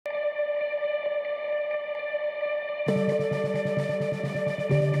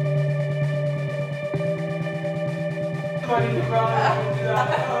funny to Brian.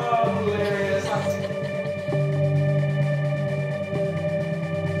 Oh, hilarious.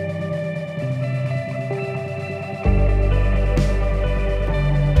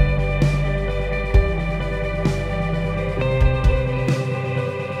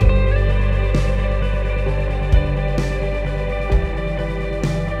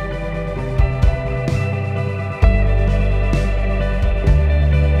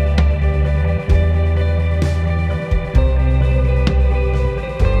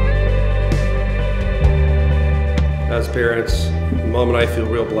 As parents, Mom and I feel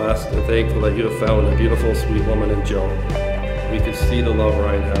real blessed and thankful that you have found a beautiful, sweet woman in Jill. We can see the love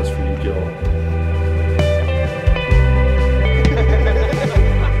Ryan has for you, Jill.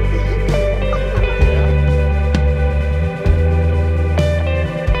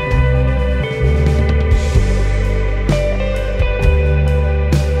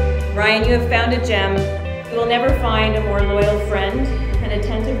 Ryan, you have found a gem. You will never find a more loyal friend, an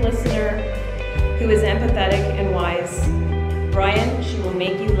attentive listener, who is empathetic and wise. Ryan, she will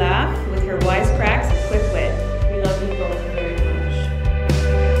make you laugh with her wisecracks and quick wit. We love you both very much.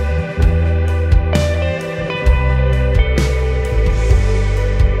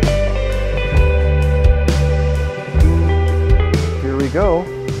 Here we go.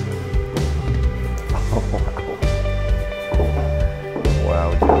 Wow,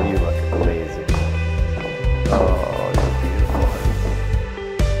 Jill, you look amazing. Oh, you're beautiful.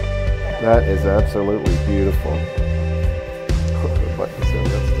 That is absolutely beautiful. The buttons in,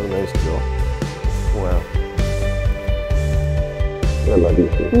 that's so nice, Jill. Wow. I love you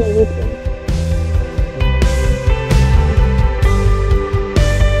too.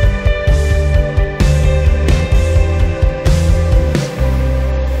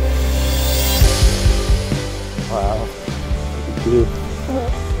 Wow. Look at you.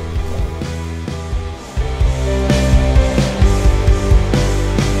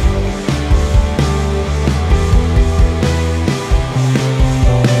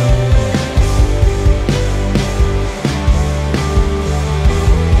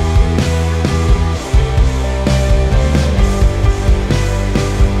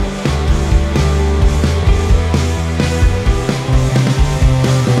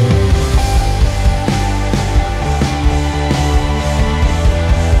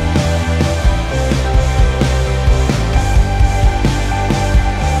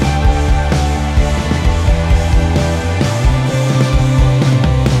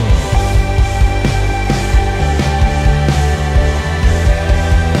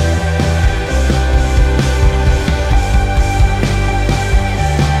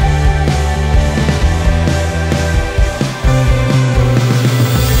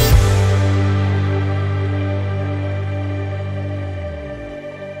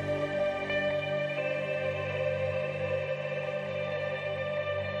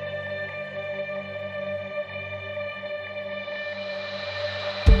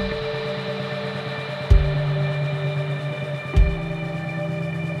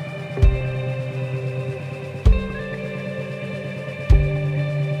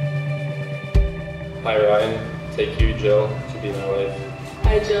 Hi Ryan, take you, Jill, to be my wife.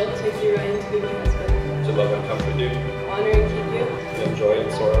 Hi Jill, take you, Ryan, to be my husband. To love and comfort you. Honor and keep you. In joy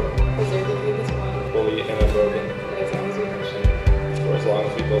and sorrow. Preserve the through this bond. Holy and unbroken. And as long as we worship. For as long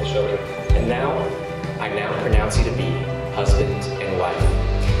as we both shall live. And now, I now pronounce you to be husband and wife.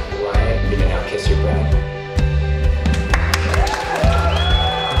 Ryan, you may now kiss your bride.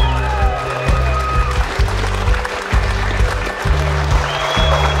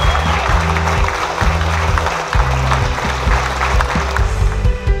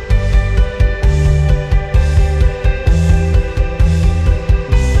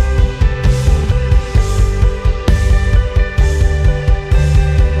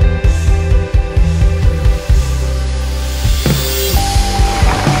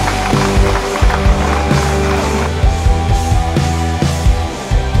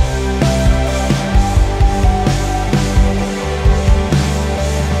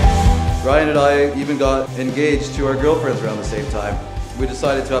 Ryan and I even got engaged to our girlfriends around the same time. We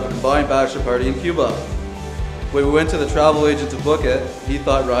decided to have a combined bachelor party in Cuba. When we went to the travel agent to book it, he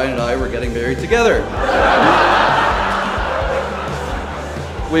thought Ryan and I were getting married together.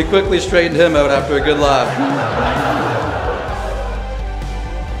 We quickly straightened him out after a good laugh.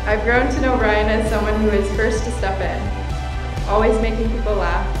 I've grown to know Ryan as someone who is first to step in, always making people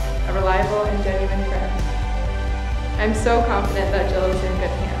laugh, a reliable and genuine friend. I'm so confident that Jill is in good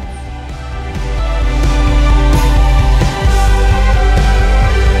hands.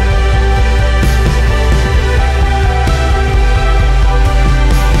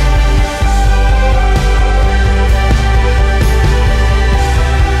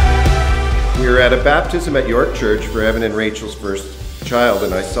 at a baptism at York Church for Evan and Rachel's first child,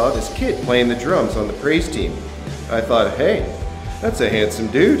 and I saw this kid playing the drums on the praise team. I thought, hey, that's a handsome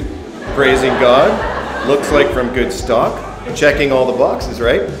dude. Praising God, looks like from good stock, checking all the boxes,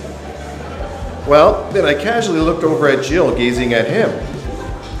 right? Well, then I casually looked over at Jill, gazing at him.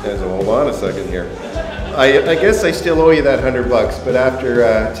 I said, hold on a second here. I guess I still owe you that $100, but after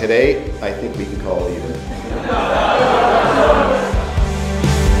today, I think we can call it even.